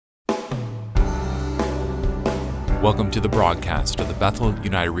Welcome to the broadcast of the Bethel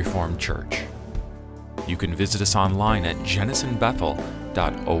United Reformed Church. You can visit us online at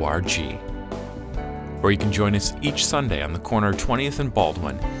jenisonbethel.org, or you can join us each Sunday on the corner of 20th and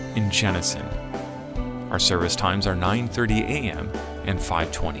Baldwin in Jenison. Our service times are 9:30 a.m. and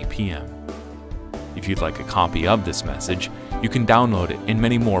 5:20 p.m. If you'd like a copy of this message, you can download it and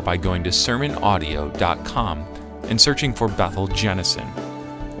many more by going to sermonaudio.com and searching for Bethel Jenison.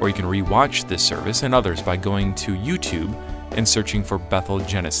 Or you can re-watch this service and others by going to YouTube and searching for Bethel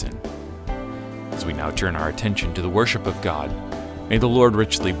Jenison. As we now turn our attention to the worship of God, may the Lord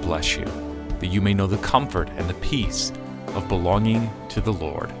richly bless you, that you may know the comfort and the peace of belonging to the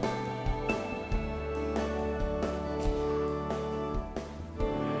Lord.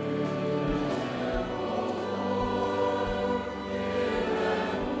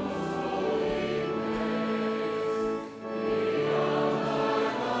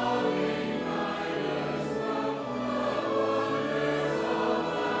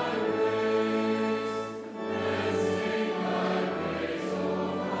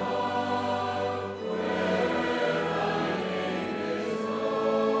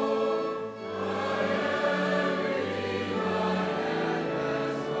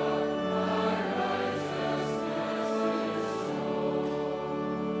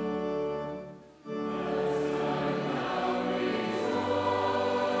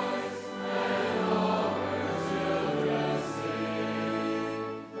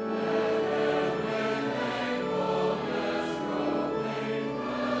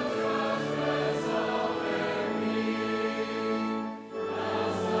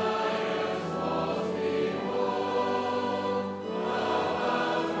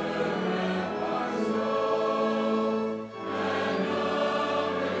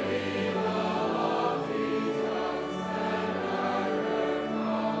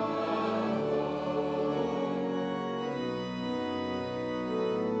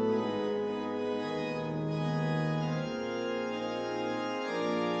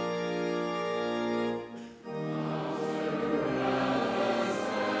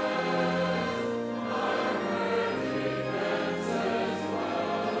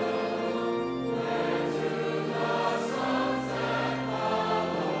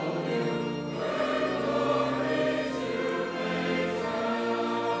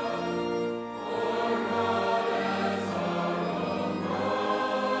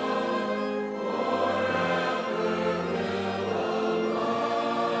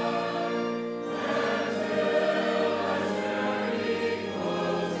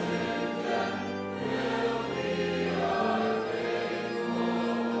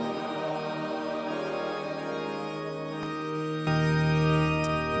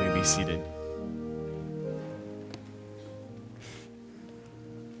 Be seated.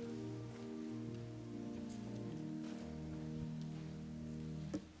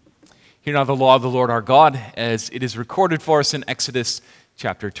 Hear now the law of the Lord our God, as it is recorded for us in Exodus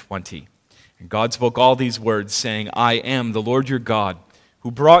chapter 20. And God spoke all these words, saying, I am the Lord your God,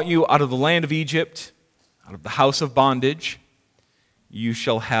 who brought you out of the land of Egypt, out of the house of bondage. You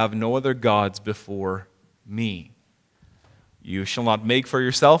shall have no other gods before me. You shall not make for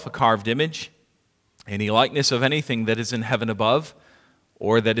yourself a carved image, any likeness of anything that is in heaven above,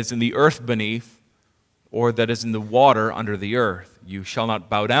 or that is in the earth beneath, or that is in the water under the earth. You shall not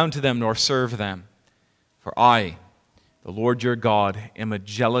bow down to them nor serve them. For I, the Lord your God, am a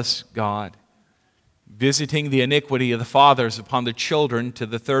jealous God, visiting the iniquity of the fathers upon the children to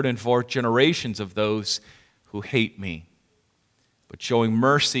the third and fourth generations of those who hate me, but showing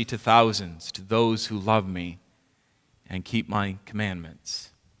mercy to thousands, to those who love me and keep my commandments.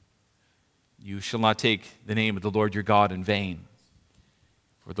 You shall not take the name of the Lord your God in vain,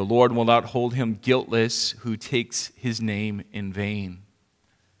 for the Lord will not hold him guiltless who takes his name in vain.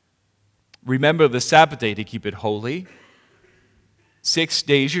 Remember the Sabbath day to keep it holy. 6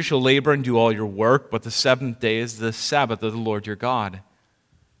 days you shall labor and do all your work, but the seventh day is the Sabbath of the Lord your God.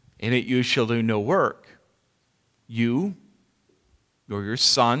 In it you shall do no work, you, nor your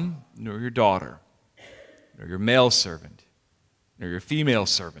son, nor your daughter, nor your male servant, nor your female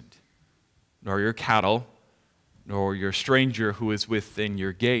servant, nor your cattle, nor your stranger who is within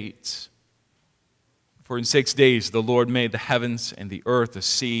your gates. For in 6 days the Lord made the heavens and the earth, the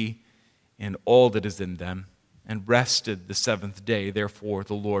sea, and all that is in them, and rested the seventh day. Therefore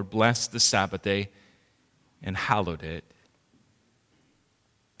the Lord blessed the Sabbath day and hallowed it.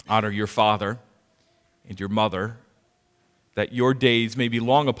 Honor your father and your mother, that your days may be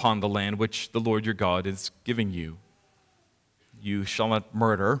long upon the land which the Lord your God is giving you. You shall not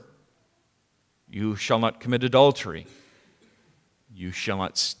murder. You shall not commit adultery. You shall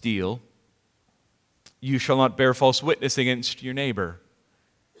not steal. You shall not bear false witness against your neighbor.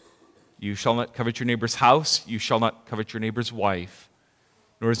 You shall not covet your neighbor's house. You shall not covet your neighbor's wife,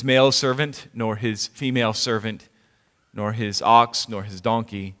 nor his male servant, nor his female servant, nor his ox, nor his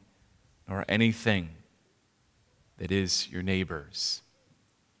donkey, nor anything that is your neighbor's.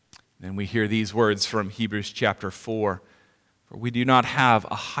 Then we hear these words from Hebrews chapter 4. For we do not have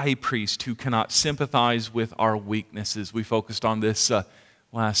a high priest who cannot sympathize with our weaknesses. We focused on this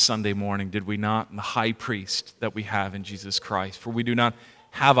last Sunday morning, did we not? And the high priest that we have in Jesus Christ. For we do not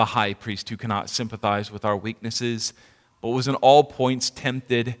have a high priest who cannot sympathize with our weaknesses, but was in all points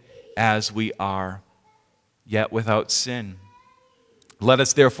tempted as we are, yet without sin. Let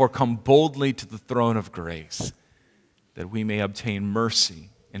us therefore come boldly to the throne of grace, that we may obtain mercy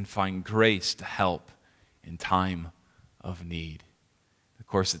and find grace to help in time of need. Of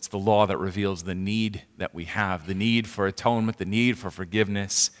course, it's the law that reveals the need that we have, the need for atonement, the need for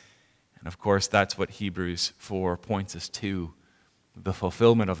forgiveness. And of course, that's what Hebrews 4 points us to, the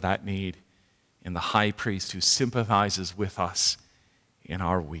fulfillment of that need in the high priest who sympathizes with us in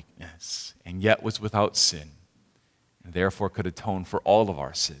our weakness, and yet was without sin, and therefore could atone for all of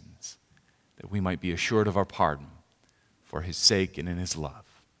our sins, that we might be assured of our pardon for his sake and in his love.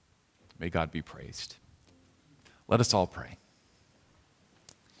 May God be praised. Let us all pray.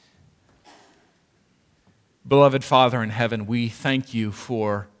 Beloved Father in heaven, we thank you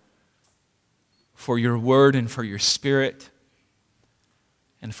for your word and for your Spirit,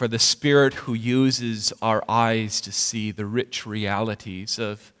 and for the Spirit who uses our eyes to see the rich realities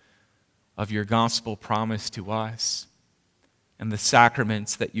of your gospel promise to us, and the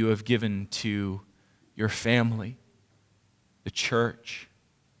sacraments that you have given to your family, the church,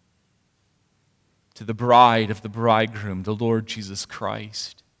 to the bride of the bridegroom, the Lord Jesus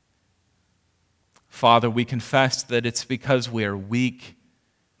Christ. Father, we confess that it's because we are weak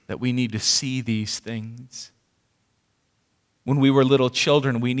that we need to see these things. When we were little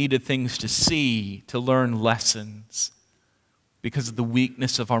children, we needed things to see, to learn lessons, because of the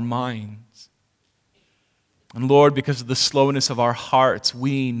weakness of our minds. And Lord, because of the slowness of our hearts,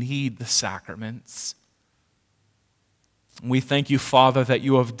 we need the sacraments. We thank you, Father, that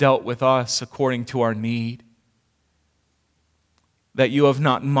you have dealt with us according to our need, that you have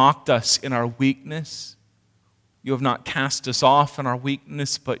not mocked us in our weakness, you have not cast us off in our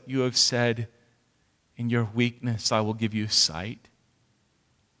weakness, but you have said, in your weakness I will give you sight.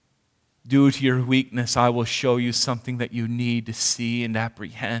 Due to your weakness, I will show you something that you need to see and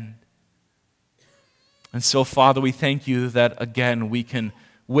apprehend. And so, Father, we thank you that, again, we can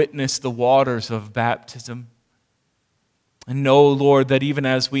witness the waters of baptism. And know, Lord, that even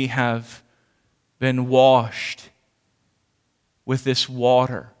as we have been washed with this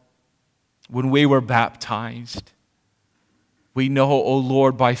water when we were baptized, we know, O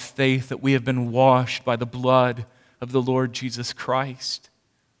Lord, by faith that we have been washed by the blood of the Lord Jesus Christ.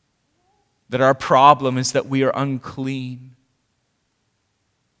 That our problem is that we are unclean.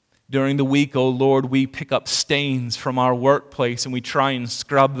 During the week, O Lord, we pick up stains from our workplace and we try and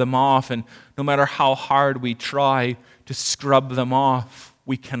scrub them off. And no matter how hard we try to scrub them off,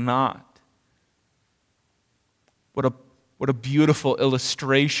 we cannot. What a beautiful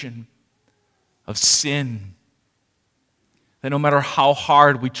illustration of sin. That no matter how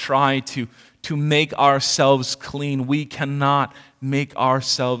hard we try to make ourselves clean, we cannot make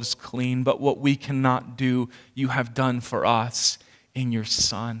ourselves clean. But what we cannot do, you have done for us in your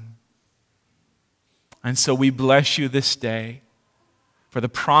Son. And so we bless you this day for the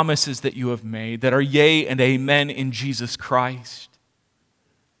promises that you have made that are yea and amen in Jesus Christ.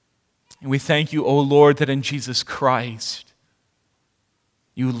 And we thank you, O Lord, that in Jesus Christ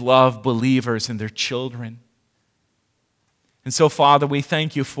you love believers and their children. And so, Father, we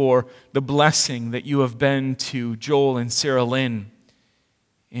thank you for the blessing that you have been to Joel and Sarah Lynn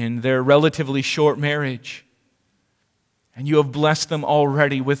in their relatively short marriage. And you have blessed them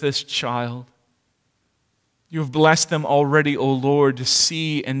already with this child. You have blessed them already, O Lord, to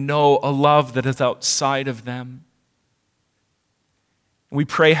see and know a love that is outside of them. We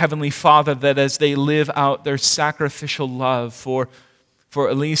pray, Heavenly Father, that as they live out their sacrificial love for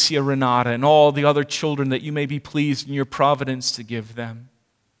Alicia, Renata, and all the other children that you may be pleased in your providence to give them,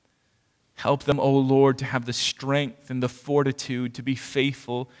 help them, O Lord, to have the strength and the fortitude to be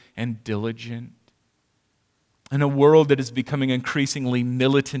faithful and diligent. In a world that is becoming increasingly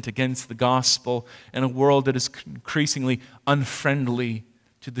militant against the gospel, and a world that is increasingly unfriendly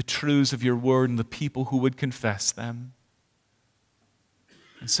to the truths of your word and the people who would confess them.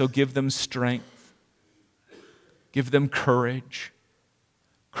 And so give them strength. Give them courage.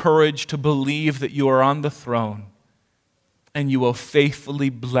 Courage to believe that you are on the throne and you will faithfully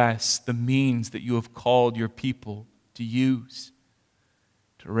bless the means that you have called your people to use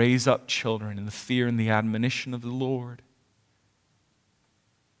to raise up children in the fear and the admonition of the Lord.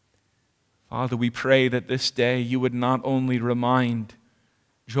 Father, we pray that this day you would not only remind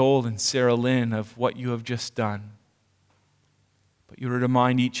Joel and Sarah Lynn of what you have just done, but you would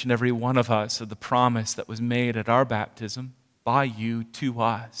remind each and every one of us of the promise that was made at our baptism by you to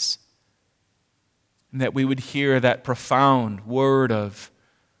us. And that we would hear that profound word of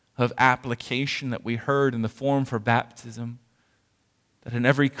application that we heard in the form for baptism, that in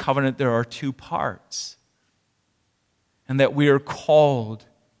every covenant there are two parts, and that we are called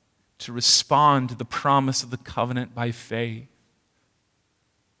to respond to the promise of the covenant by faith.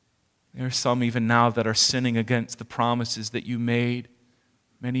 There are some even now that are sinning against the promises that you made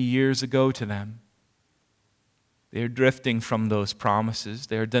many years ago to them. They are drifting from those promises.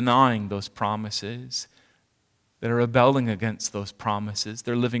 They are denying those promises. They're rebelling against those promises.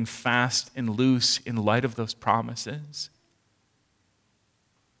 They're living fast and loose in light of those promises.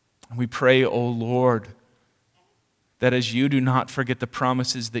 And we pray, O Lord, that as you do not forget the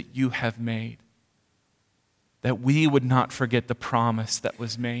promises that you have made, that we would not forget the promise that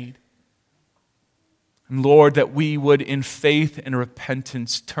was made. And Lord, that we would in faith and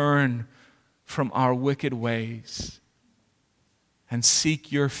repentance turn from our wicked ways and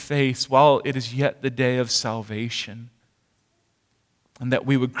seek your face while it is yet the day of salvation. And that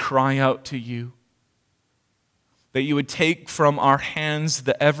we would cry out to you, that you would take from our hands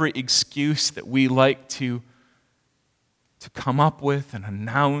the every excuse that we like to come up with and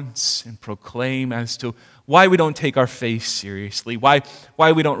announce and proclaim as to why we don't take our faith seriously, why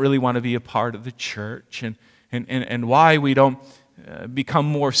we don't really want to be a part of the church, and why we don't become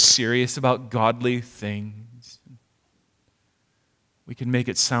more serious about godly things. We can make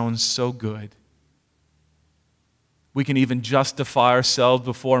it sound so good. We can even justify ourselves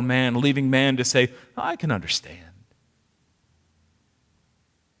before man, leaving man to say, I can understand.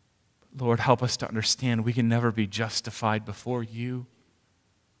 But Lord, help us to understand we can never be justified before you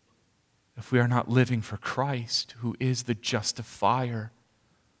if we are not living for Christ, who is the justifier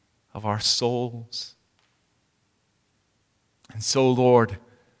of our souls. And so, Lord,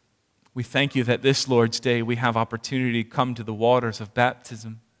 we thank you that this Lord's Day we have opportunity to come to the waters of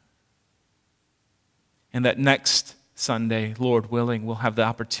baptism. And that next Sunday, Lord willing, we'll have the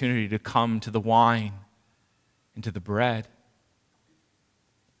opportunity to come to the wine and to the bread.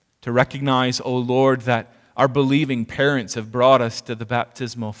 To recognize, O Lord, that our believing parents have brought us to the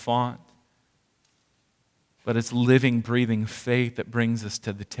baptismal font. But it's living, breathing faith that brings us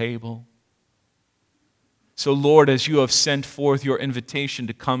to the table. So, Lord, as you have sent forth your invitation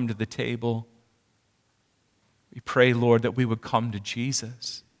to come to the table, we pray, Lord, that we would come to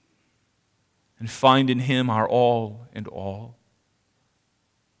Jesus and find in him our all and all.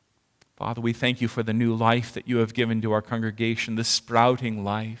 Father, we thank you for the new life that you have given to our congregation, the sprouting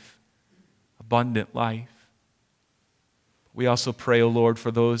life, abundant life. We also pray, O Lord,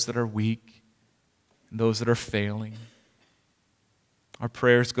 for those that are weak and those that are failing. Our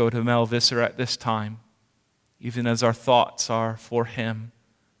prayers go to Mel Visser at this time, even as our thoughts are for him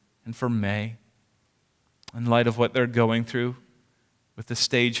and for May, in light of what they're going through with the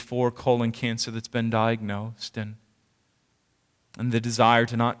stage 4 colon cancer that's been diagnosed, and the desire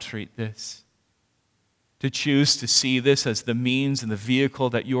to not treat this, to choose to see this as the means and the vehicle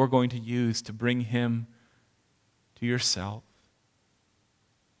that you're going to use to bring him to yourself.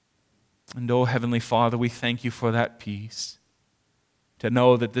 And oh, Heavenly Father, we thank you for that peace, to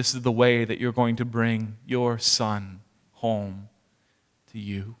know that this is the way that you're going to bring your son home to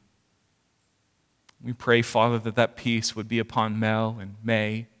you. We pray, Father, that that peace would be upon Mel and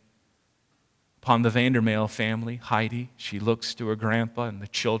May, upon the Vandermeer family, Heidi. She looks to her grandpa, and the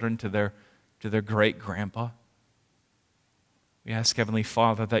children to their great-grandpa. We ask, Heavenly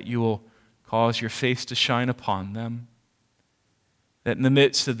Father, that you will cause your face to shine upon them, that in the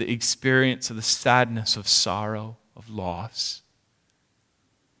midst of the experience of the sadness of sorrow, of loss,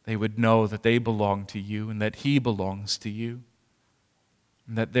 they would know that they belong to you and that he belongs to you.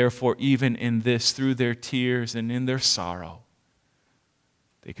 And that therefore, even in this, through their tears and in their sorrow,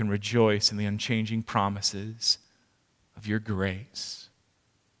 they can rejoice in the unchanging promises of your grace.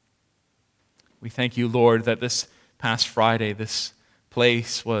 We thank you, Lord, that this past Friday, this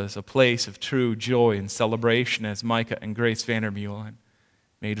place was a place of true joy and celebration as Micah and Grace Vandermeulen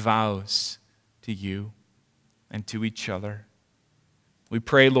made vows to you and to each other. We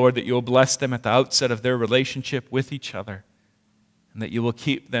pray, Lord, that you will bless them at the outset of their relationship with each other, and that you will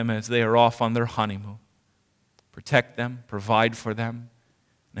keep them as they are off on their honeymoon. Protect them, provide for them,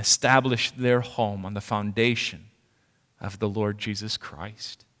 and establish their home on the foundation of the Lord Jesus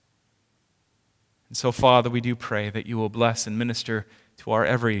Christ. And so, Father, we do pray that you will bless and minister to our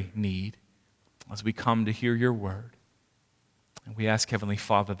every need as we come to hear your word. And we ask, Heavenly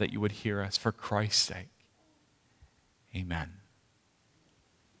Father, that you would hear us for Christ's sake. Amen.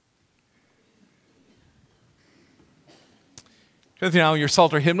 Turn now your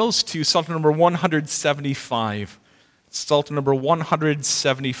Psalter hymnals to Psalter number 175. Psalter number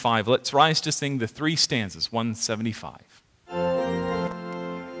 175. Let's rise to sing the three stanzas, 175.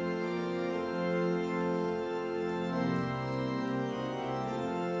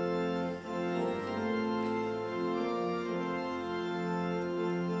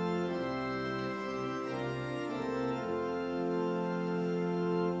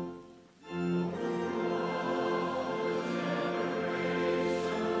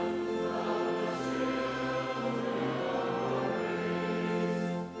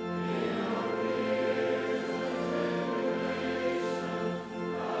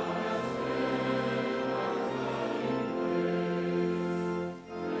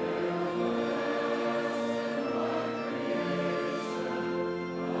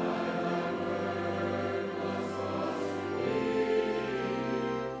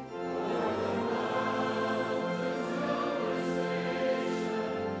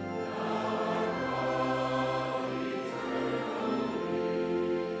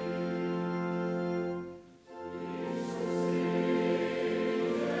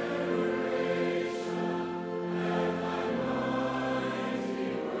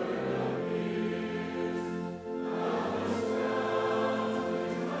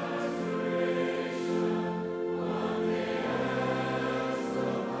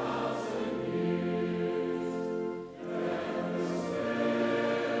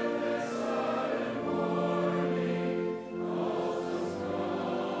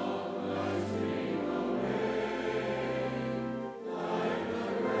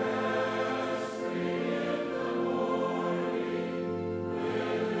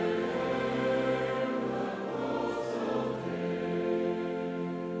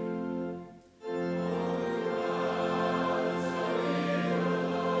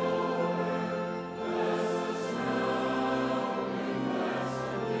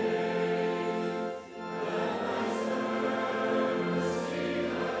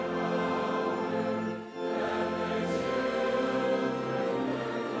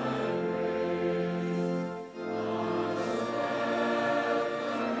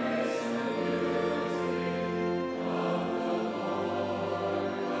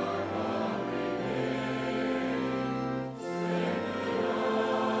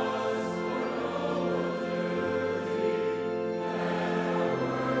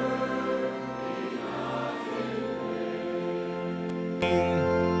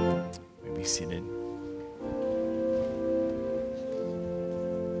 Be seated.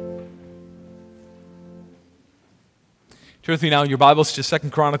 Turn with me now in your Bibles to 2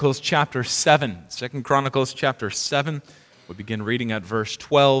 Chronicles chapter 7. 2 Chronicles chapter 7. We'll begin reading at verse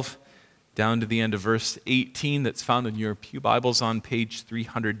 12 down to the end of verse 18 that's found in your pew Bibles on page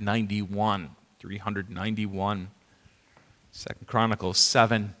 391. 391. 2 Chronicles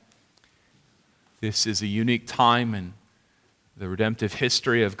 7. This is a unique time in the redemptive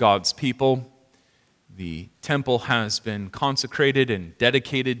history of God's people. The temple has been consecrated and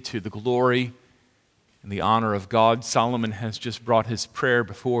dedicated to the glory and the honor of God. Solomon has just brought his prayer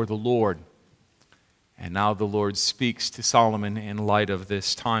before the Lord. And now the Lord speaks to Solomon in light of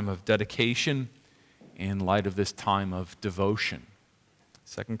this time of dedication, in light of this time of devotion.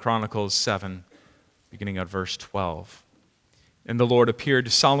 2 Chronicles 7, beginning at verse 12. And the Lord appeared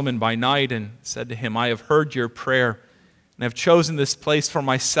to Solomon by night and said to him, I have heard your prayer, and have chosen this place for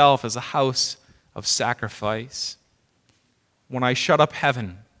myself as a house of sacrifice. When I shut up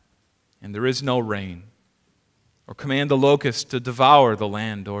heaven, and there is no rain, or command the locust to devour the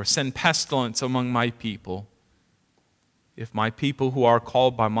land, or send pestilence among my people, if my people who are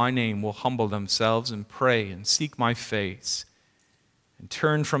called by my name will humble themselves and pray and seek my face and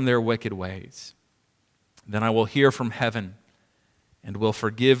turn from their wicked ways, then I will hear from heaven and will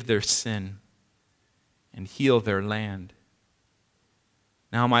forgive their sin and heal their land.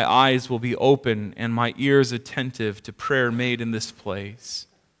 Now my eyes will be open and my ears attentive to prayer made in this place.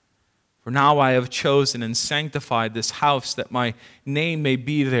 For now I have chosen and sanctified this house that my name may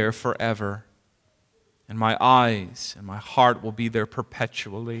be there forever. And my eyes and my heart will be there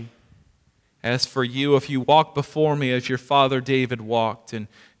perpetually. As for you, if you walk before me as your father David walked, and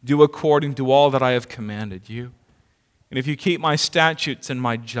do according to all that I have commanded you, and if you keep my statutes and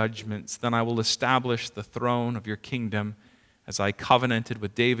my judgments, then I will establish the throne of your kingdom as I covenanted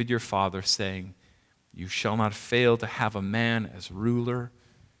with David your father, saying, You shall not fail to have a man as ruler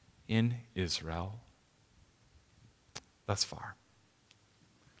in Israel. Thus far.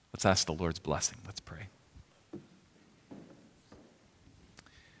 Let's ask the Lord's blessing. Let's pray.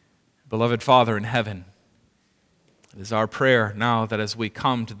 Beloved Father in heaven, it is our prayer now that as we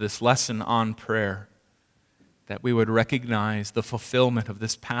come to this lesson on prayer, that we would recognize the fulfillment of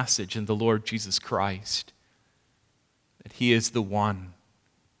this passage in the Lord Jesus Christ, that He is the one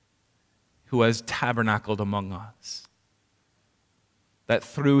who has tabernacled among us, that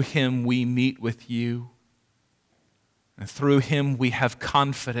through Him we meet with you, and through Him we have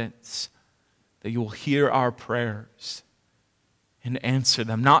confidence that you will hear our prayers and answer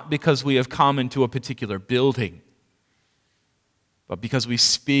them, not because we have come into a particular building, but because we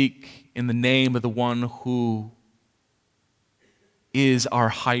speak in the name of the one who is our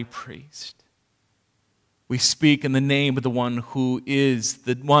high priest. We speak in the name of the one who is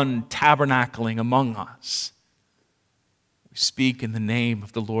the one tabernacling among us. We speak in the name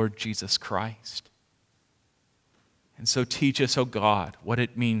of the Lord Jesus Christ. And so teach us, O God, what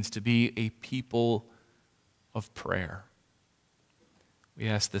it means to be a people of prayer. We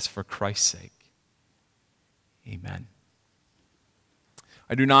ask this for Christ's sake. Amen.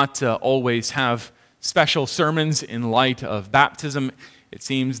 I do not always have special sermons in light of baptism. It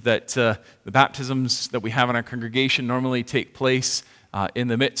seems that the baptisms that we have in our congregation normally take place in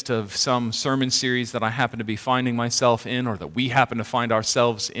the midst of some sermon series that I happen to be finding myself in, or that we happen to find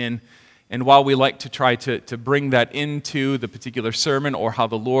ourselves in. And while we like to try to bring that into the particular sermon, or how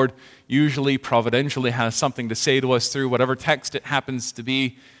the Lord usually providentially has something to say to us through whatever text it happens to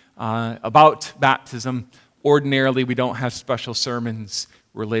be about baptism, ordinarily we don't have special sermons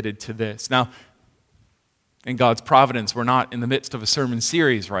related to this. Now, in God's providence, we're not in the midst of a sermon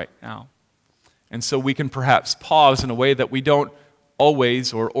series right now. And so we can perhaps pause in a way that we don't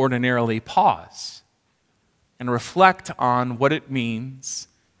always or ordinarily pause and reflect on what it means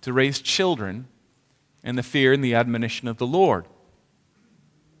to raise children in the fear and the admonition of the Lord.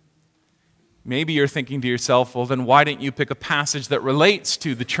 Maybe you're thinking to yourself, well, then why didn't you pick a passage that relates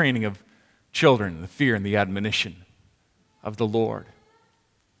to the training of children, the fear and the admonition of the Lord?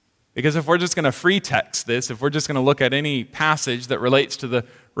 Because if we're just going to free text this, if we're just going to look at any passage that relates to the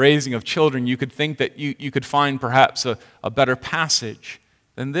raising of children, you could think that you could find perhaps a better passage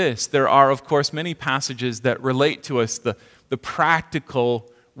than this. There are, of course, many passages that relate to us, the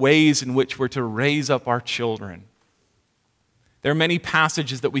practical ways in which we're to raise up our children. There are many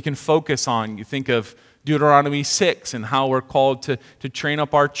passages that we can focus on. You think of Deuteronomy 6 and how we're called to train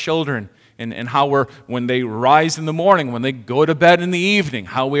up our children. And how when they rise in the morning, when they go to bed in the evening,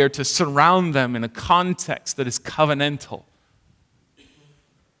 how we are to surround them in a context that is covenantal.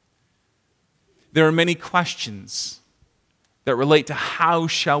 There are many questions that relate to how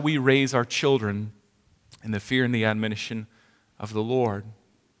shall we raise our children in the fear and the admonition of the Lord.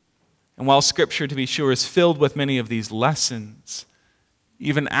 And while Scripture, to be sure, is filled with many of these lessons,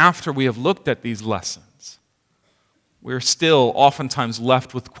 even after we have looked at these lessons, we're still oftentimes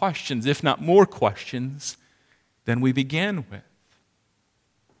left with questions, if not more questions, than we began with.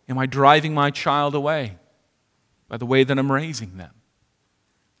 Am I driving my child away by the way that I'm raising them?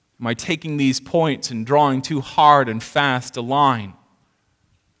 Am I taking these points and drawing too hard and fast a line?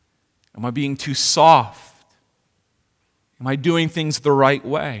 Am I being too soft? Am I doing things the right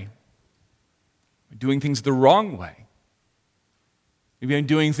way? Am I doing things the wrong way? Maybe I'm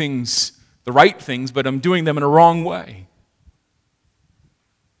doing things the right things, but I'm doing them in a wrong way.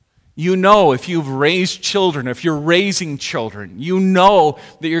 You know, if you've raised children, if you're raising children, you know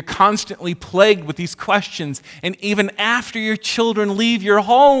that you're constantly plagued with these questions. And even after your children leave your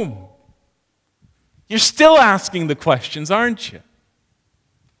home, you're still asking the questions, aren't you?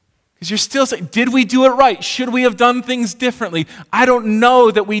 Because you're still saying, did we do it right? Should we have done things differently? I don't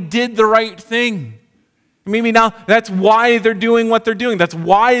know that we did the right thing. Maybe now that's why they're doing what they're doing. That's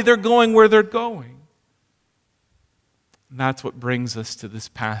why they're going where they're going. And that's what brings us to this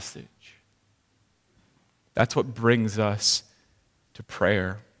passage. That's what brings us to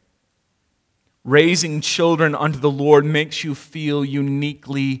prayer. Raising children unto the Lord makes you feel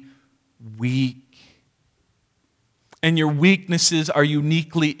uniquely weak. And your weaknesses are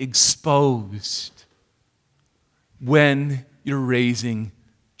uniquely exposed when you're raising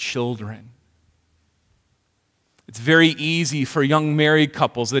children. It's very easy for young married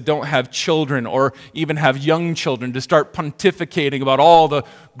couples that don't have children or even have young children to start pontificating about all the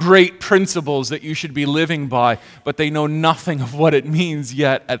great principles that you should be living by, but they know nothing of what it means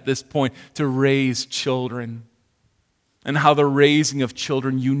yet at this point to raise children, and how the raising of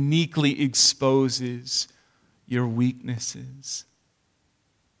children uniquely exposes your weaknesses.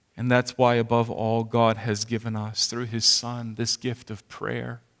 And that's why, above all, God has given us, through His Son, this gift of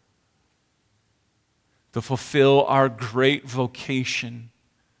prayer to fulfill our great vocation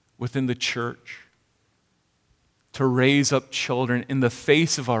within the church, to raise up children in the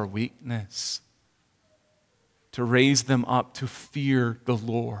face of our weakness, to raise them up to fear the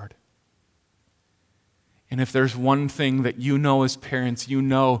Lord. And if there's one thing that you know as parents, you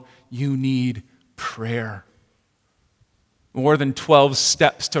know you need prayer. More than 12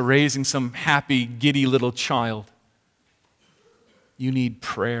 steps to raising some happy, giddy little child. You need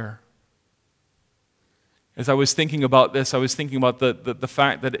prayer. As I was thinking about this, I was thinking about the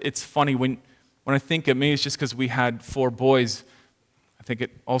fact that it's funny when I think it, maybe it's just because we had 4 boys. I think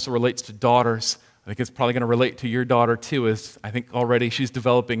it also relates to daughters. I think it's probably going to relate to your daughter too, as I think already she's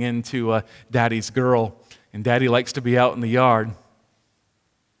developing into daddy's girl, and daddy likes to be out in the yard.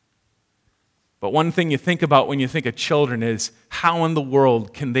 But one thing you think about when you think of children is, how in the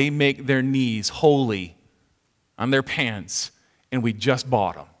world can they make their knees holy on their pants, and we just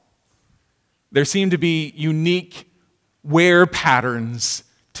bought them? There seem to be unique wear patterns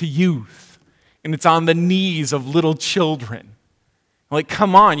to youth, and it's on the knees of little children. Like,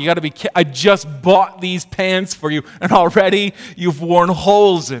 come on, you got to be kidding. I just bought these pants for you, and already you've worn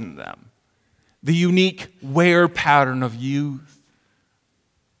holes in them. The unique wear pattern of youth.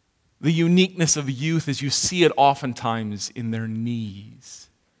 The uniqueness of youth is you see it oftentimes in their knees.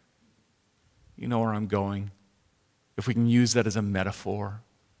 You know where I'm going, if we can use that as a metaphor.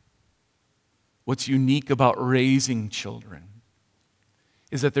 What's unique about raising children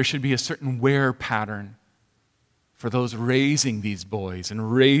is that there should be a certain wear pattern for those raising these boys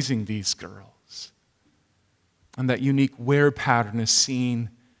and raising these girls. And that unique wear pattern is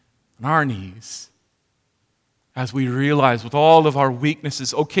seen on our knees as we realize with all of our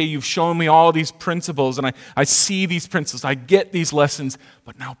weaknesses, okay, you've shown me all these principles, and I see these principles, I get these lessons,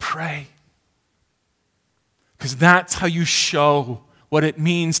 but now pray. Because that's how you show what it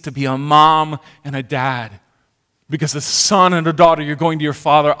means to be a mom and a dad. Because a son and a daughter, you're going to your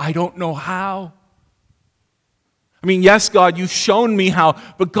father, I don't know how. I mean, yes, God, you've shown me how,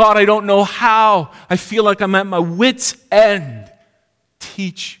 but God, I don't know how. I feel like I'm at my wit's end.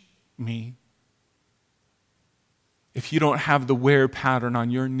 Teach me. If you don't have the wear pattern on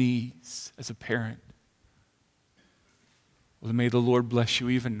your knees as a parent, well, may the Lord bless you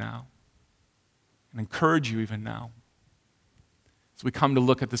even now and encourage you even now as we come to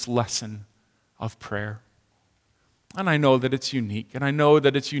look at this lesson of prayer. And I know that it's unique, and I know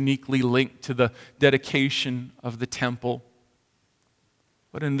that it's uniquely linked to the dedication of the temple.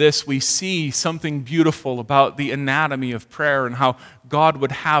 But in this, we see something beautiful about the anatomy of prayer and how God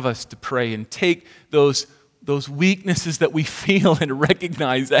would have us to pray and take those weaknesses that we feel and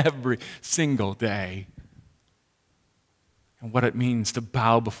recognize every single day, and what it means to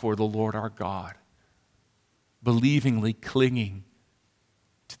bow before the Lord our God, believingly clinging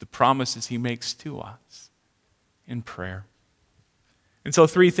to the promises He makes to us in prayer. And so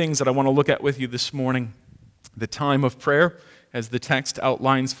 3 things that I want to look at with you this morning. The time of prayer, as the text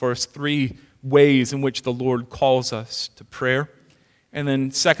outlines for us, 3 ways in which the Lord calls us to prayer. And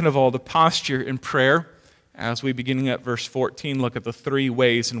then second of all, the posture in prayer. As we, beginning at verse 14, look at the 3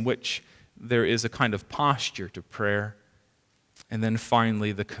 ways in which there is a kind of posture to prayer. And then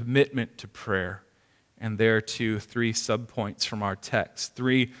finally, the commitment to prayer. And there too, 3 subpoints from our text.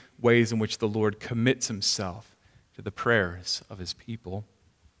 3 ways in which the Lord commits Himself to the prayers of His people.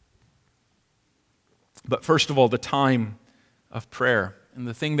 But first of all, the time of prayer. And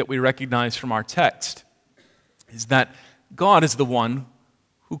the thing that we recognize from our text is that God is the one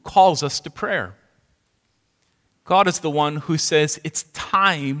who calls us to prayer. God is the one who says it's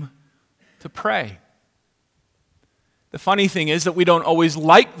time to pray. The funny thing is that we don't always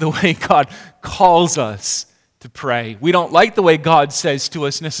like the way God calls us to pray. We don't like the way God says to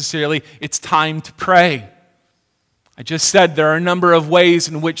us necessarily, it's time to pray. I just said there are a number of ways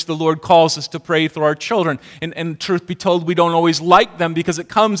in which the Lord calls us to pray through our children. And truth be told, we don't always like them because it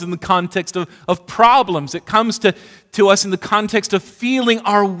comes in the context of problems. It comes to us in the context of feeling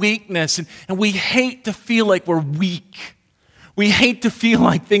our weakness. And we hate to feel like we're weak. We hate to feel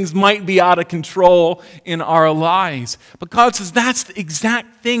like things might be out of control in our lives. But God says, that's the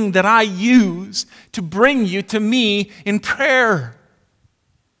exact thing that I use to bring you to me in prayer.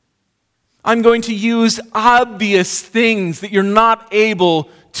 I'm going to use obvious things that you're not able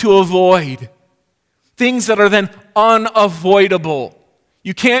to avoid. Things that are then unavoidable.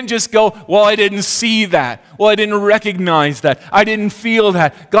 You can't just go, well, I didn't see that. Well, I didn't recognize that. I didn't feel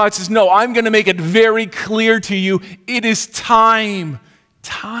that. God says, no, I'm going to make it very clear to you. It is time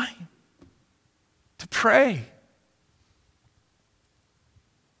to pray.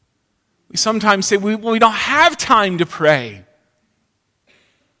 We sometimes say, we don't have time to pray.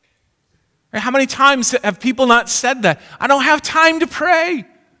 How many times have people not said that? I don't have time to pray.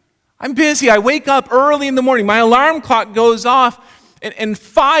 I'm busy. I wake up early in the morning. My alarm clock goes off, and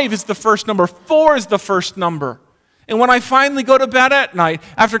 5 is the first number. 4 is the first number. And when I finally go to bed at night,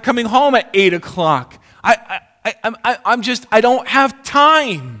 after coming home at 8 o'clock, I don't have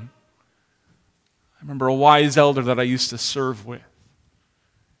time. I remember a wise elder that I used to serve with.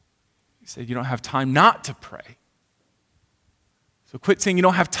 He said, you don't have time not to pray. So quit saying you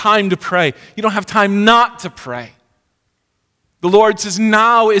don't have time to pray. You don't have time not to pray. The Lord says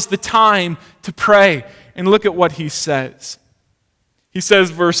now is the time to pray. And look at what he says. He says,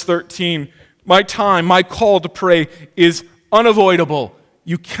 verse 13, my time, my call to pray is unavoidable.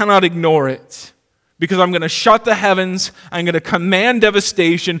 You cannot ignore it. Because I'm going to shut the heavens. I'm going to command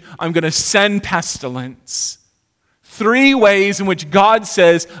devastation. I'm going to send pestilence. 3 ways in which God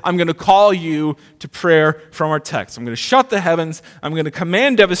says, I'm going to call you to prayer from our text. I'm going to shut the heavens. I'm going to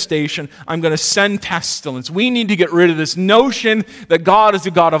command devastation. I'm going to send pestilence. We need to get rid of this notion that God is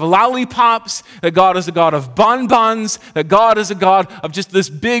a God of lollipops, that God is a God of bonbons, that God is a God of just this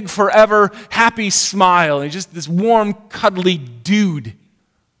big, forever, happy smile, and just this warm, cuddly dude.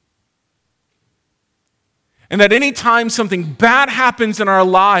 And that any time something bad happens in our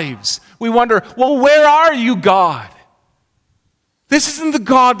lives, we wonder, well, where are you, God? This isn't the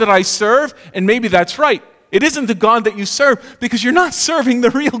God that I serve, and maybe that's right. It isn't the God that you serve because you're not serving the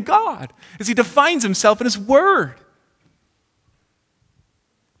real God as he defines himself in his word.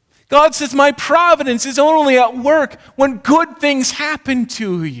 God says, my providence is only at work when good things happen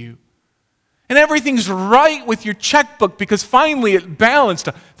to you. And everything's right with your checkbook because finally it balanced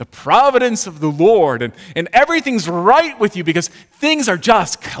the providence of the Lord. And everything's right with you because things are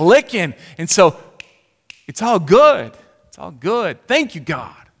just clicking. And so it's all good. It's all good. Thank you,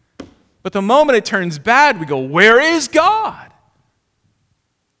 God. But the moment it turns bad, we go, where is God?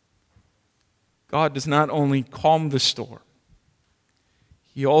 God does not only calm the storm,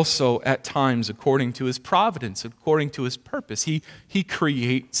 he also, at times, according to his providence, according to his purpose, he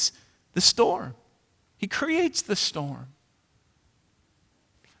creates the storm. He creates the storm.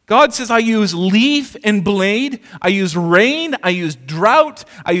 God says, I use leaf and blade, I use rain, I use drought,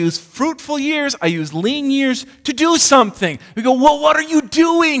 I use fruitful years, I use lean years to do something. We go, well, what are you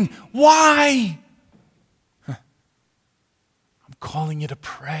doing? Why? I'm calling you to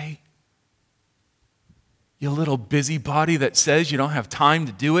pray. You little busybody that says you don't have time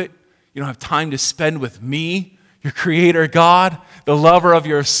to do it. You don't have time to spend with me, your creator God, the lover of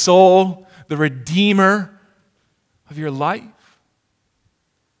your soul, the redeemer of your life.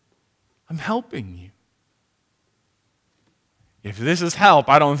 I'm helping you. If this is help,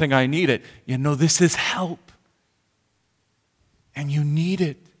 I don't think I need it. You know, this is help. And you need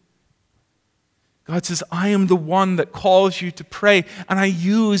it. God says, I am the one that calls you to pray, and I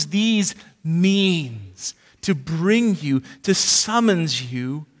use these means to bring you, to summons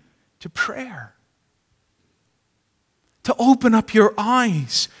you to prayer. To open up your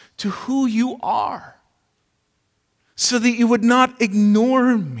eyes to who you are, so that you would not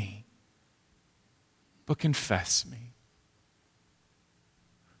ignore me, but confess me.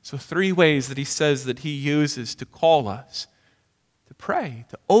 So 3 ways that he says that he uses to call us to pray,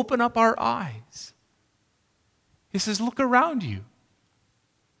 to open up our eyes. He says, look around you.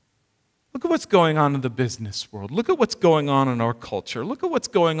 Look at what's going on in the business world. Look at what's going on in our culture. Look at what's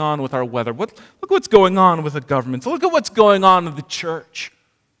going on with our weather. Look at what's going on with the government. Look at what's going on in the church.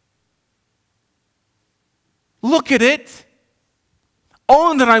 Look at it.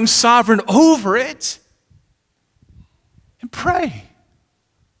 Own that I'm sovereign over it. And pray.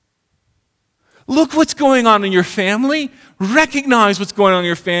 Look what's going on in your family. Recognize what's going on in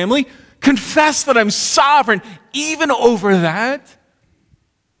your family. Confess that I'm sovereign even over that.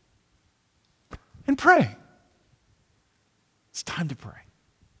 And pray. It's time to pray.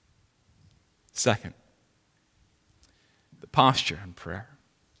 Second, the posture in prayer.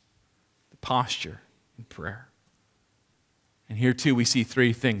 The posture in prayer. And here too we see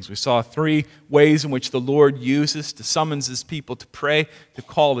 3 things. We saw 3 ways in which the Lord uses to summons his people to pray, to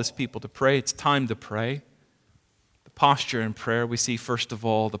call his people to pray. It's time to pray. The posture in prayer, we see first of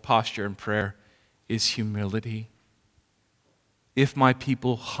all, the posture in prayer is humility. If my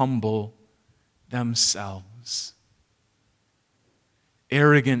people humble themselves.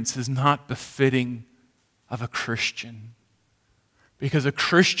 Arrogance is not befitting of a Christian. Because a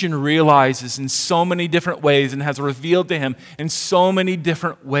Christian realizes in so many different ways and has revealed to him in so many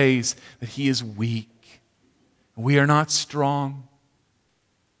different ways that he is weak. We are not strong.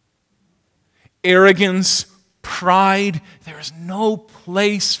 Arrogance pride, there is no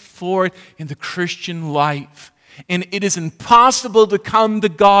place for it in the Christian life. And it is impossible to come to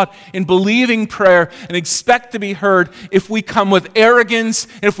God in believing prayer and expect to be heard if we come with arrogance,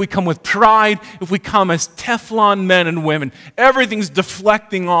 if we come with pride, if we come as Teflon men and women. Everything's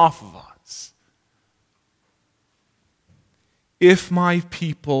deflecting off of us. If my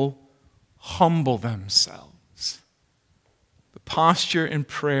people humble themselves, the posture in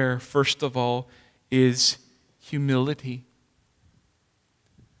prayer, first of all, is humility.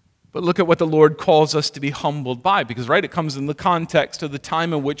 But look at what the Lord calls us to be humbled by, because, right, it comes in the context of the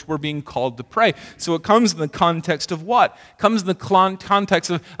time in which we're being called to pray. So it comes in the context of what? It comes in the context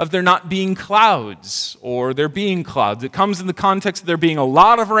of there not being clouds or there being clouds. It comes in the context of there being a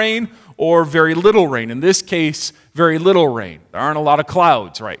lot of rain or very little rain. In this case, very little rain. There aren't a lot of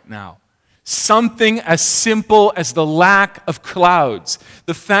clouds right now. Something as simple as the lack of clouds.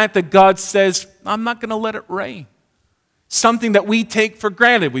 The fact that God says, I'm not going to let it rain. Something that we take for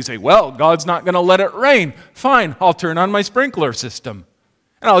granted. We say, well, God's not going to let it rain. Fine, I'll turn on my sprinkler system.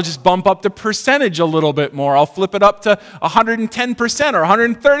 And I'll just bump up the percentage a little bit more. I'll flip it up to 110% or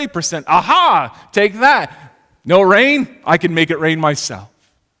 130%. Aha, take that. No rain? I can make it rain myself.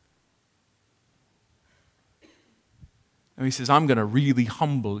 And he says, I'm going to really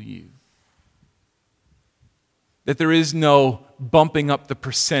humble you. That there is no bumping up the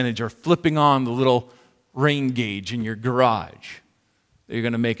percentage or flipping on the little rain gauge in your garage that you're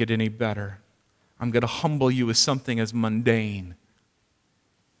going to make it any better. I'm going to humble you with something as mundane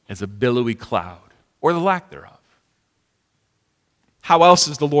as a billowy cloud or the lack thereof. How else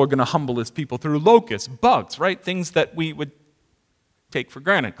is the Lord going to humble his people? Through locusts, bugs, right? Things that we would take for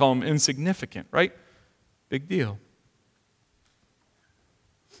granted, call them insignificant, right? Big deal.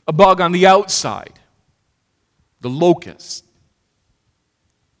 A bug on the outside, the locust,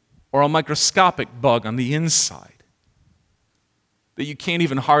 or a microscopic bug on the inside that you can't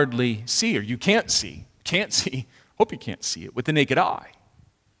even hardly see, or you can't see, hope you can't see it with the naked eye.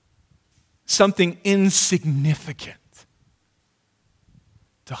 Something insignificant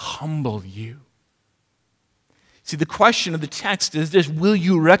to humble you. See, the question of the text is this: will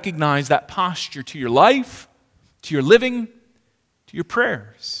you recognize that posture to your life, to your living, to your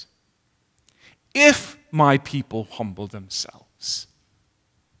prayers? If my people humble themselves,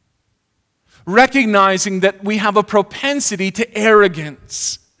 recognizing that we have a propensity to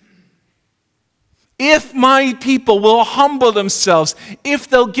arrogance. If my people will humble themselves, if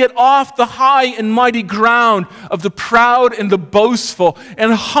they'll get off the high and mighty ground of the proud and the boastful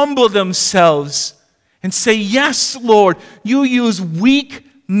and humble themselves and say, yes, Lord, you use weak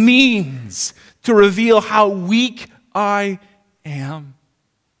means to reveal how weak I am.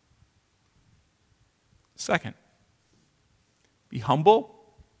 Second, be humble.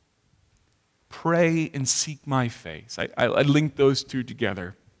 Pray and seek my face. I linked those two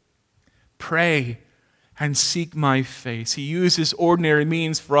together. Pray and seek my face. He uses ordinary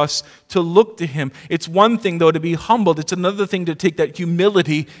means for us to look to him. It's one thing, though, to be humbled. It's another thing to take that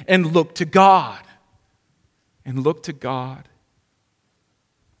humility and look to God. And look to God.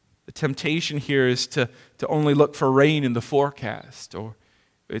 The temptation here is to only look for rain in the forecast, or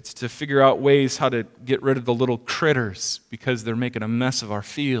it's to figure out ways how to get rid of the little critters because they're making a mess of our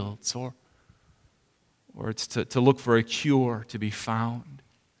fields, or it's to look for a cure to be found.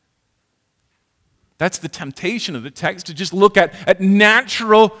 That's the temptation of the text, to just look at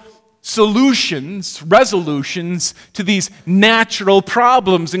natural solutions, resolutions to these natural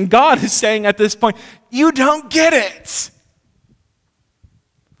problems. And God is saying at this point, you don't get it.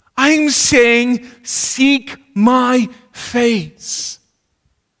 I'm saying, seek my face.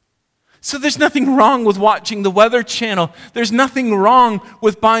 So there's nothing wrong with watching the Weather Channel. There's nothing wrong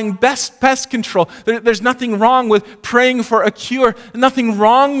with buying best pest control. There's nothing wrong with praying for a cure. Nothing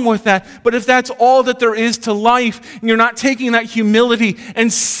wrong with that. But if that's all that there is to life, and you're not taking that humility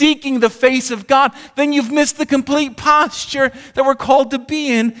and seeking the face of God, then you've missed the complete posture that we're called to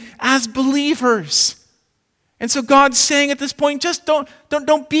be in as believers. And so God's saying at this point, just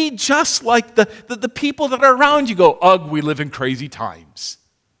don't be just like the people that are around you. Go, ugh, we live in crazy times.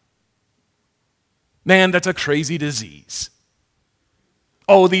 Man, that's a crazy disease.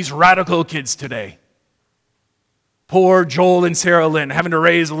 Oh, these radical kids today. Poor Joel and Sarah Lynn having to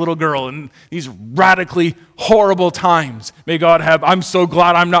raise a little girl in these radically horrible times. May God have, I'm so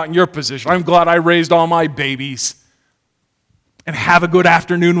glad I'm not in your position. I'm glad I raised all my babies. And have a good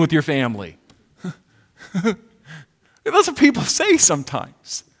afternoon with your family. That's what people say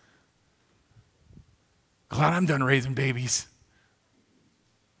sometimes. Glad I'm done raising babies.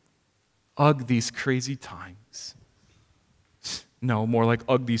 Ugh, these crazy times. No, more like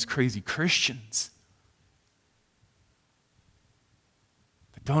ugh, these crazy Christians.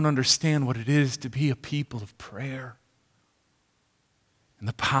 that don't understand what it is to be a people of prayer and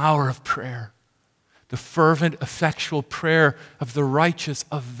the power of prayer. The fervent, effectual prayer of the righteous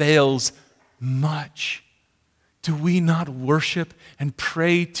avails much. Do we not worship and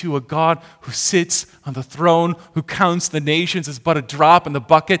pray to a God who sits on the throne, who counts the nations as but a drop in the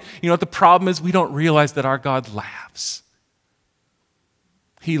bucket? You know what the problem is? We don't realize that our God laughs.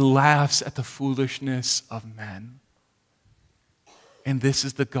 He laughs at the foolishness of men. And this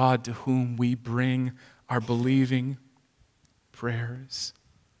is the God to whom we bring our believing prayers.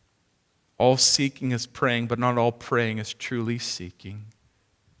 All seeking is praying, but not all praying is truly seeking.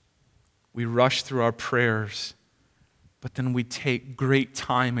 We rush through our prayers, but then we take great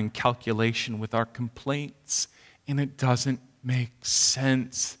time and calculation with our complaints, and it doesn't make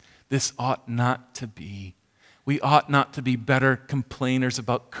sense. This ought not to be. We ought not to be better complainers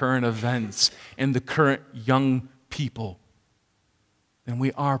about current events and the current young people than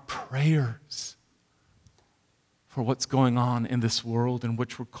we are prayers for what's going on in this world in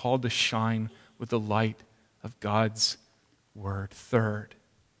which we're called to shine with the light of God's word. Third,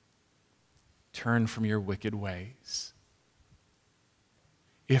 turn from your wicked ways.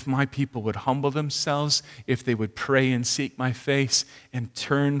 If my people would humble themselves, if they would pray and seek my face and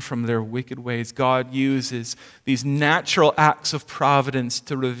turn from their wicked ways, God uses these natural acts of providence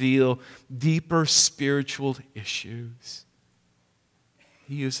to reveal deeper spiritual issues.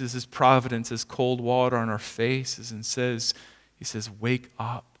 He uses his providence as cold water on our faces and he says, wake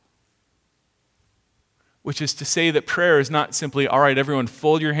up. Which is to say that prayer is not simply, all right, everyone,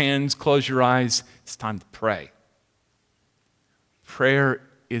 fold your hands, close your eyes, it's time to pray. Prayer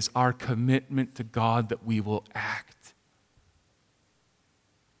is our commitment to God that we will act.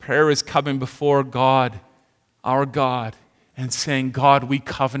 Prayer is coming before God, our God, and saying, God, we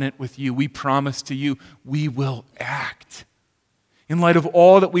covenant with you. We promise to you, we will act. In light of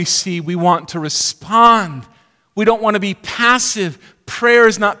all that we see, we want to respond. We don't want to be passive. Prayer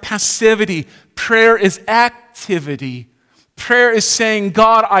is not passivity. Prayer is activity. Prayer is saying,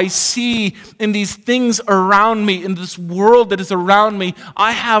 God, I see in these things around me, in this world that is around me,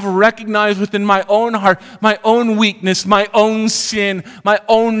 I have recognized within my own heart, my own weakness, my own sin, my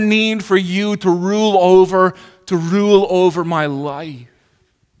own need for you to rule over my life.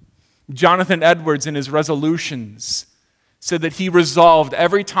 Jonathan Edwards, in his resolutions, said that he resolved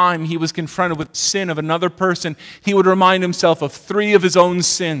every time he was confronted with sin of another person, he would remind himself of 3 of his own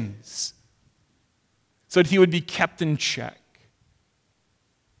sins so that he would be kept in check.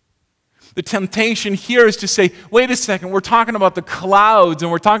 The temptation here is to say, wait a second, we're talking about the clouds,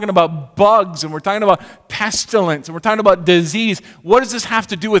 and we're talking about bugs, and we're talking about pestilence, and we're talking about disease. What does this have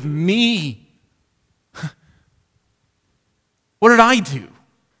to do with me? What did I do?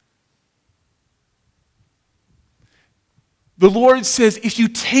 The Lord says, if you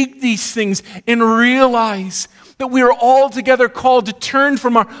take these things and realize that we are all together called to turn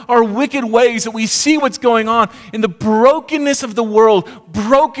from our wicked ways, that we see what's going on in the brokenness of the world,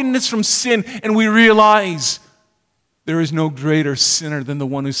 brokenness from sin, and we realize there is no greater sinner than the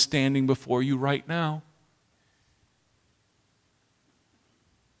one who's standing before you right now.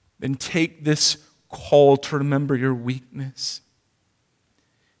 Then take this call to remember your weakness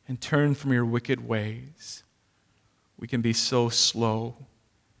and turn from your wicked ways. We can be so slow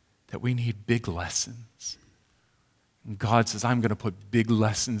that we need big lessons. And God says, I'm going to put big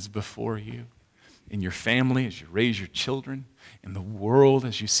lessons before you in your family as you raise your children, in the world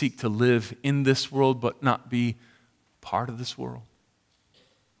as you seek to live in this world but not be part of this world.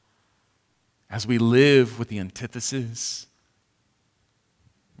 As we live with the antithesis,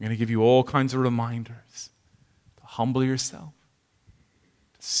 I'm going to give you all kinds of reminders to humble yourself,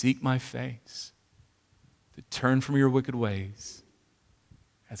 to seek my face, to turn from your wicked ways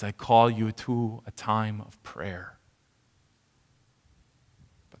as I call you to a time of prayer.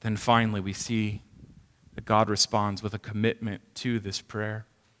 But then finally we see that God responds with a commitment to this prayer.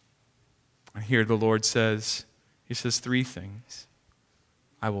 And here the Lord says, He says 3 things.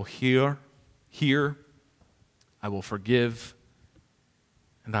 I will hear, I will forgive,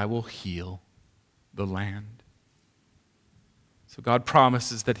 and I will heal the land. So God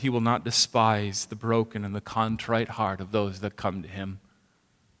promises that He will not despise the broken and the contrite heart of those that come to Him.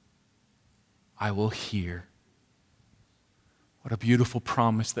 I will hear. What a beautiful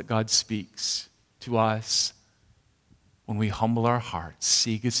promise that God speaks to us when we humble our hearts,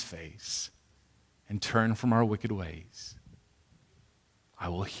 seek His face, and turn from our wicked ways. I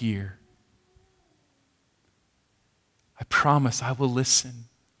will hear. I promise I will listen.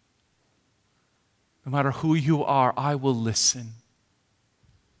 No matter who you are, I will listen.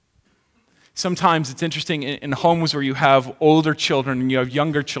 Sometimes it's interesting in homes where you have older children and you have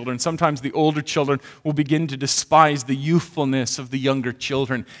younger children. Sometimes the older children will begin to despise the youthfulness of the younger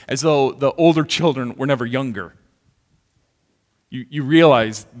children as though the older children were never younger. You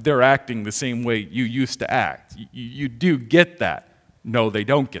realize they're acting the same way you used to act. You do get that. No, they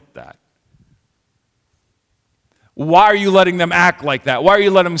don't get that. Why are you letting them act like that? Why are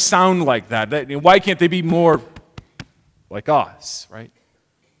you letting them sound like that? Why can't they be more like us, right?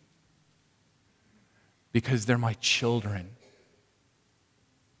 Because they're my children.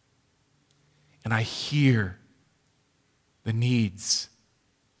 And I hear the needs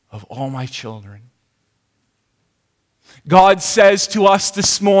of all my children. God says to us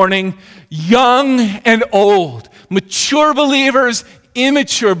this morning, young and old, mature believers,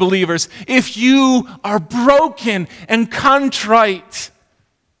 immature believers, if you are broken and contrite,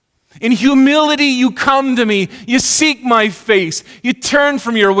 in humility you come to me, you seek my face, you turn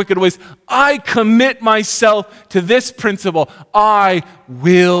from your wicked ways, I commit myself to this principle. I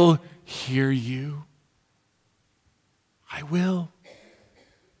will hear you. I will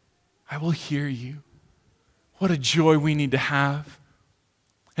hear you. What a joy we need to have.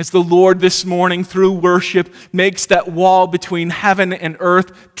 As the Lord this morning through worship makes that wall between heaven and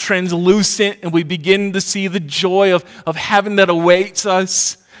earth translucent, and we begin to see the joy of heaven that awaits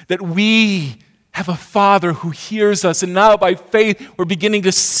us, that we have a Father who hears us, and now by faith we're beginning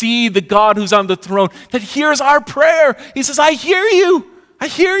to see the God who's on the throne that hears our prayer. He says, I hear you. I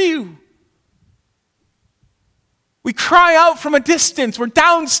hear you. We cry out from a distance. We're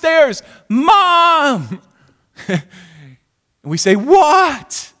downstairs. Mom! And we say,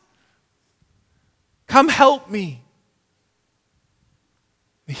 what? Come help me.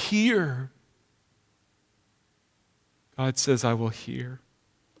 Hear. God says, I will hear.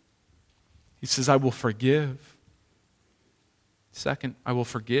 He says, I will forgive. Second, I will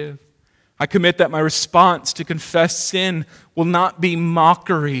forgive. I commit that my response to confess sin will not be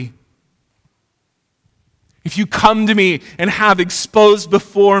mockery. If you come to me and have exposed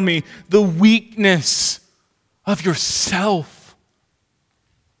before me the weakness of yourself,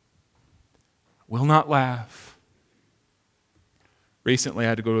 I will not laugh. Recently, I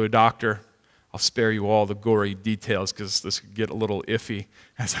had to go to a doctor. I'll spare you all the gory details because this could get a little iffy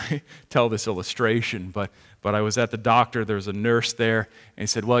as I tell this illustration. But I was at the doctor. There was a nurse there, and he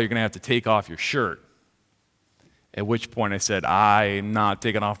said, well, you're going to have to take off your shirt. At which point I said, I'm not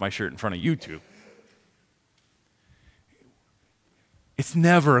taking off my shirt in front of you two. It's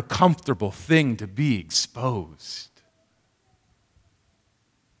never a comfortable thing to be exposed.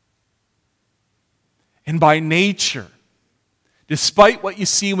 And by nature, despite what you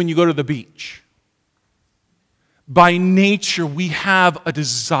see when you go to the beach, by nature we have a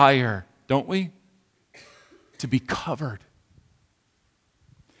desire, don't we, to be covered.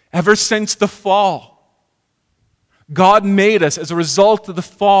 Ever since the fall, God made us as a result of the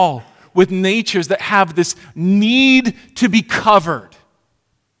fall with natures that have this need to be covered.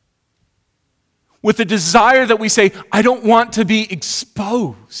 With a desire that we say, I don't want to be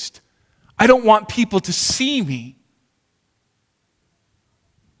exposed. I don't want people to see me.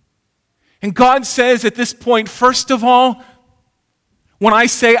 And God says at this point, first of all, when I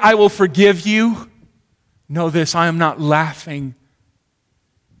say I will forgive you, know this, I am not laughing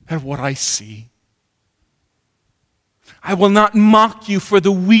at what I see. I will not mock you for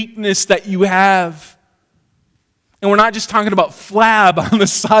the weakness that you have. And we're not just talking about flab on the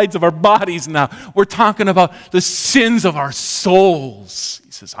sides of our bodies now. We're talking about the sins of our souls.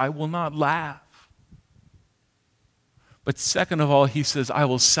 He says, I will not laugh. But second of all, he says, I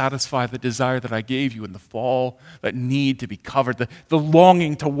will satisfy the desire that I gave you in the fall, that need to be covered, the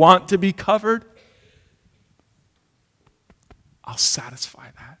longing to want to be covered. I'll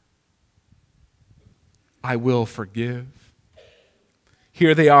satisfy that. I will forgive.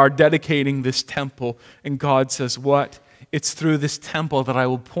 Here they are dedicating this temple, and God says, what? It's through this temple that I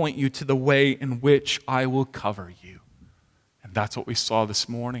will point you to the way in which I will cover you. And that's what we saw this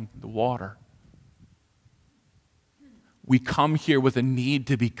morning, the water. We come here with a need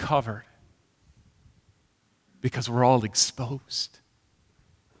to be covered because we're all exposed.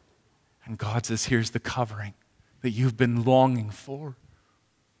 And God says, here's the covering that you've been longing for.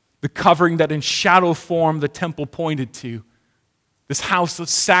 The covering that in shadow form the temple pointed to. This house of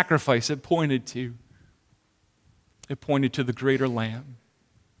sacrifice it pointed to. It pointed to the greater Lamb.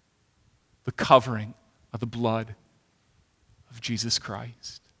 The covering of the blood of Jesus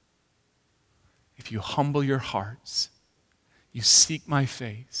Christ. If you humble your hearts, you seek my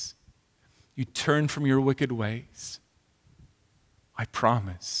face, you turn from your wicked ways, I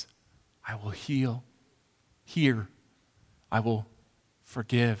promise I will heal, hear, I will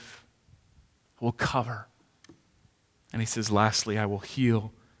forgive, I will cover. And he says, lastly, I will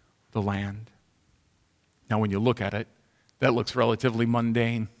heal the land. Now, when you look at it, that looks relatively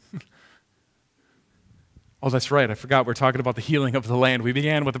mundane. Oh, that's right. I forgot we're talking about the healing of the land. We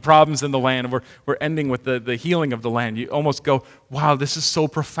began with the problems in the land, and we're ending with the healing of the land. You almost go, wow, this is so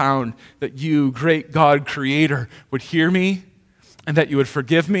profound that you, great God creator, would hear me and that you would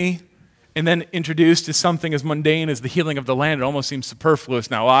forgive me. And then introduced to something as mundane as the healing of the land, it almost seems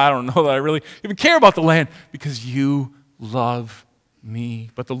superfluous now. Well, I don't know that I really even care about the land because you love me.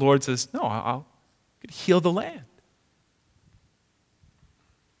 But the Lord says, no, I'll heal the land.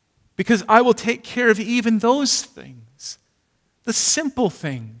 Because I will take care of even those things, the simple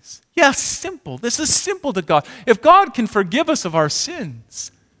things. Yes, simple. This is simple to God. If God can forgive us of our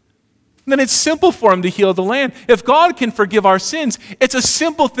sins, then it's simple for him to heal the land. If God can forgive our sins, it's a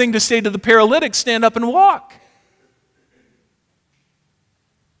simple thing to say to the paralytic, stand up and walk.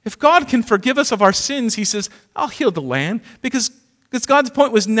 If God can forgive us of our sins, he says, I'll heal the land. Because God's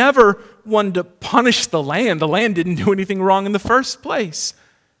point was never one to punish the land. The land didn't do anything wrong in the first place.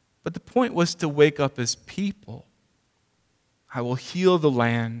 But the point was to wake up as people. I will heal the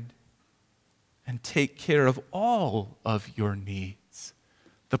land and take care of all of your needs.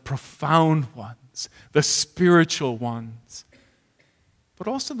 The profound ones, the spiritual ones, but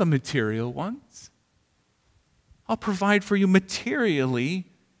also the material ones. I'll provide for you materially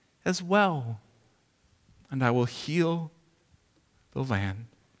as well. And I will heal the land.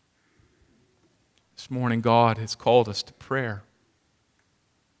 This morning, God has called us to prayer.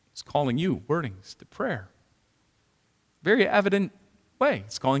 He's calling you, Wordings, to prayer. Very evident way.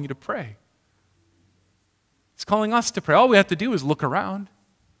 He's calling you to pray. He's calling us to pray. All we have to do is look around.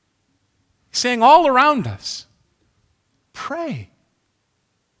 He's saying all around us, pray.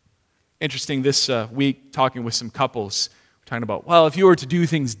 Interesting, this week, talking with some couples, we're talking about, well, if you were to do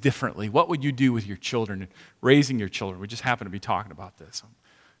things differently, what would you do with your children and raising your children? We just happen to be talking about this.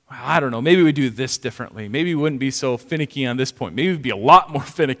 Well, I don't know, maybe we'd do this differently. Maybe we wouldn't be so finicky on this point. Maybe we'd be a lot more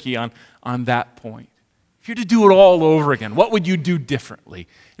finicky on that point. If you're to do it all over again, what would you do differently?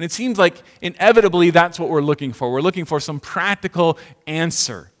 And it seems like inevitably that's what we're looking for. We're looking for some practical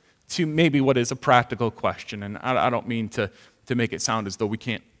answer to maybe what is a practical question. And I don't mean to make it sound as though we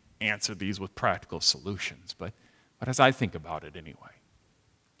can't answer these with practical solutions. But as I think about it anyway,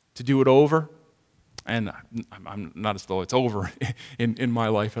 to do it over, and I'm not as though it's over in my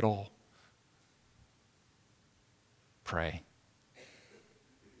life at all. Pray.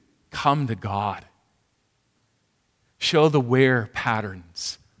 Come to God. Show the wear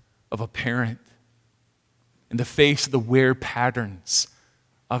patterns of a parent and to face the wear patterns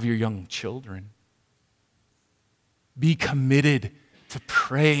of your young children. Be committed to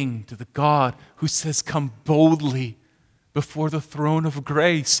praying to the God who says, come boldly before the throne of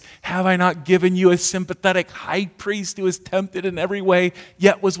grace. Have I not given you a sympathetic high priest who was tempted in every way,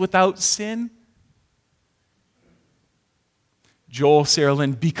 yet was without sin? Joel, Sarah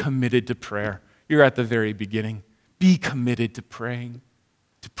Lynn, be committed to prayer. You're at the very beginning. Be committed to praying,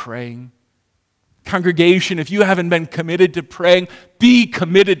 Congregation, if you haven't been committed to praying, be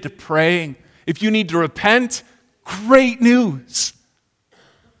committed to praying. If you need to repent, great news.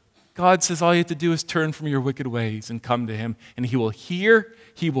 God says all you have to do is turn from your wicked ways and come to him, and he will hear,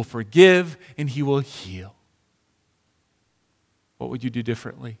 he will forgive, and he will heal. What would you do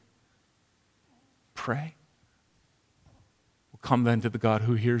differently? Pray. We'll come then to the God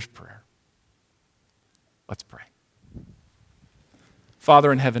who hears prayer. Let's pray.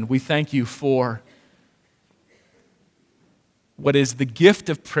 Father in heaven, we thank you for what is the gift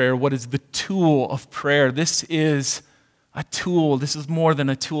of prayer, what is the tool of prayer. This is a tool. This is more than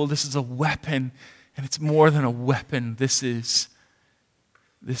a tool. This is a weapon, and it's more than a weapon. This is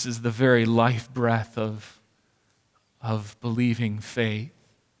the very life breath of believing faith.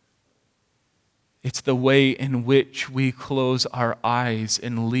 It's the way in which we close our eyes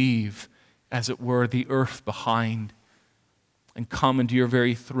and leave, as it were, the earth behind and come into your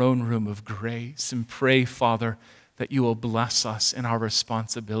very throne room of grace and pray, Father, that you will bless us in our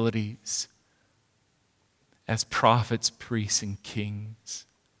responsibilities as prophets, priests, and kings,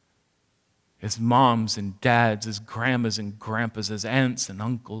 as moms and dads, as grandmas and grandpas, as aunts and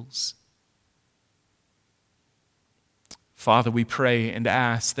uncles. Father, we pray and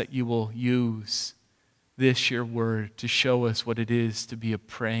ask that you will use this, your word, to show us what it is to be a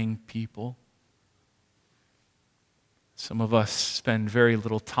praying people. Some of us spend very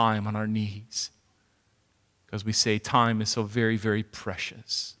little time on our knees because we say time is so very, very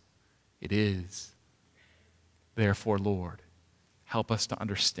precious. It is. Therefore, Lord, help us to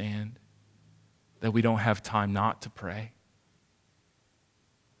understand that we don't have time not to pray.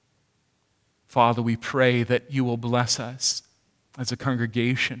 Father, we pray that you will bless us as a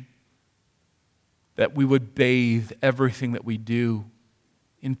congregation, that we would bathe everything that we do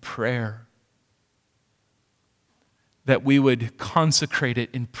in prayer, that we would consecrate it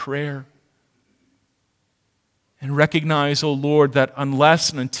in prayer, and recognize, O Lord, that unless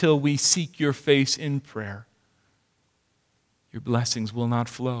and until we seek your face in prayer, your blessings will not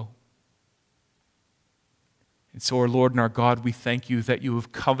flow. And so, our Lord and our God, we thank you that you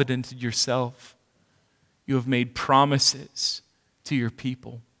have covenanted yourself. You have made promises to your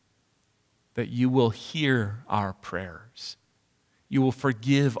people that you will hear our prayers. You will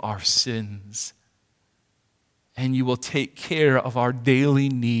forgive our sins. And you will take care of our daily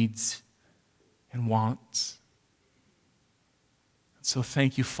needs and wants. So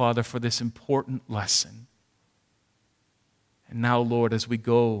thank you, Father, for this important lesson. And now, Lord, as we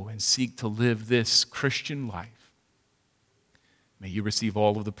go and seek to live this Christian life, may you receive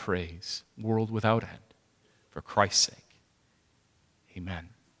all of the praise, world without end, for Christ's sake. Amen.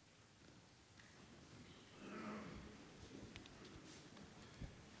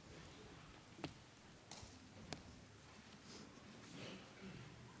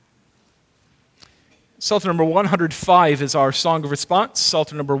 Psalter number 105 is our song of response.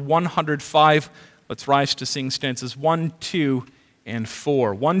 Psalter number 105. Let's rise to sing stanzas 1, 2, and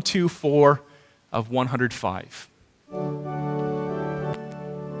 4. 1, 2, 4 of 105.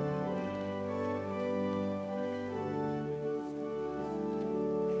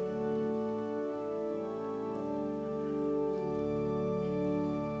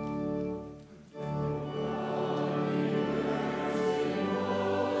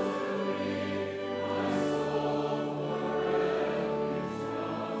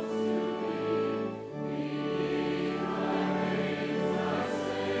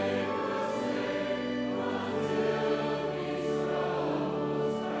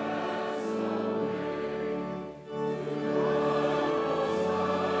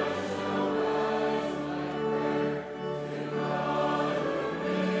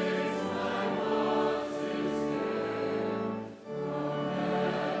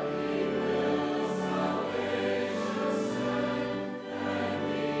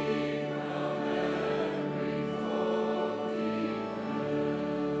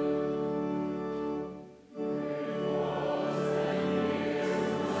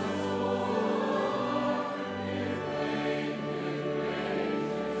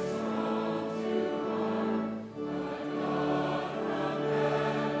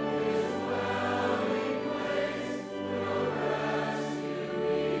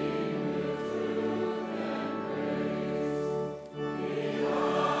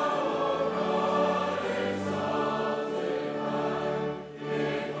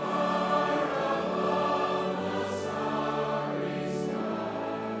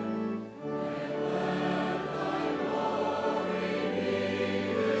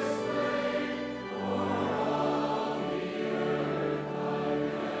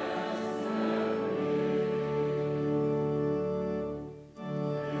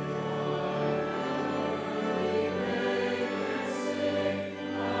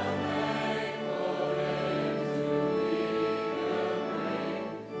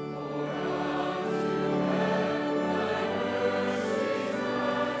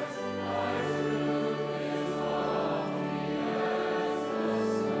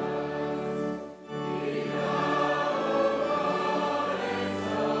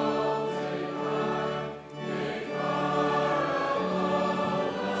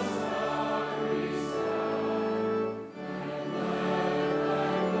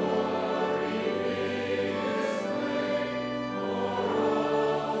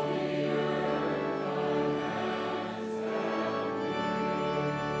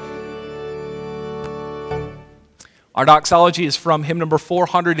 Our doxology is from hymn number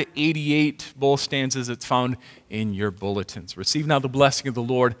 488, both stanzas. It's found in your bulletins. Receive now the blessing of the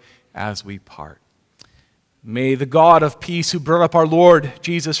Lord as we part. May the God of peace, who brought up our Lord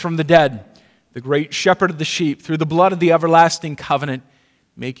Jesus from the dead, the great shepherd of the sheep, through the blood of the everlasting covenant,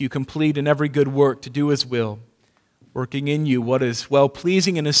 make you complete in every good work to do his will, working in you what is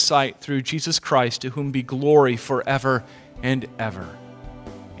well-pleasing in his sight through Jesus Christ, to whom be glory forever and ever.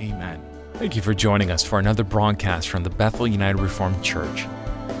 Amen. Thank you for joining us for another broadcast from the Bethel United Reformed Church.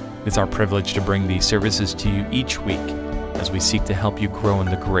 It's our privilege to bring these services to you each week as we seek to help you grow in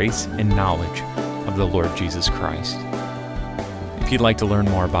the grace and knowledge of the Lord Jesus Christ. If you'd like to learn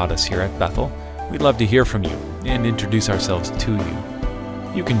more about us here at Bethel, we'd love to hear from you and introduce ourselves to you.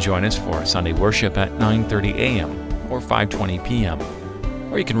 You can join us for Sunday worship at 9:30 a.m. or 5:20 p.m.,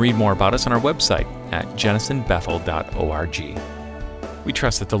 or you can read more about us on our website at jenisonbethel.org. We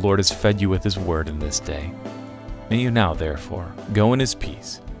trust that the Lord has fed you with His word in this day. May you now, therefore, go in His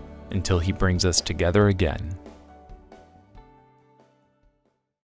peace until He brings us together again.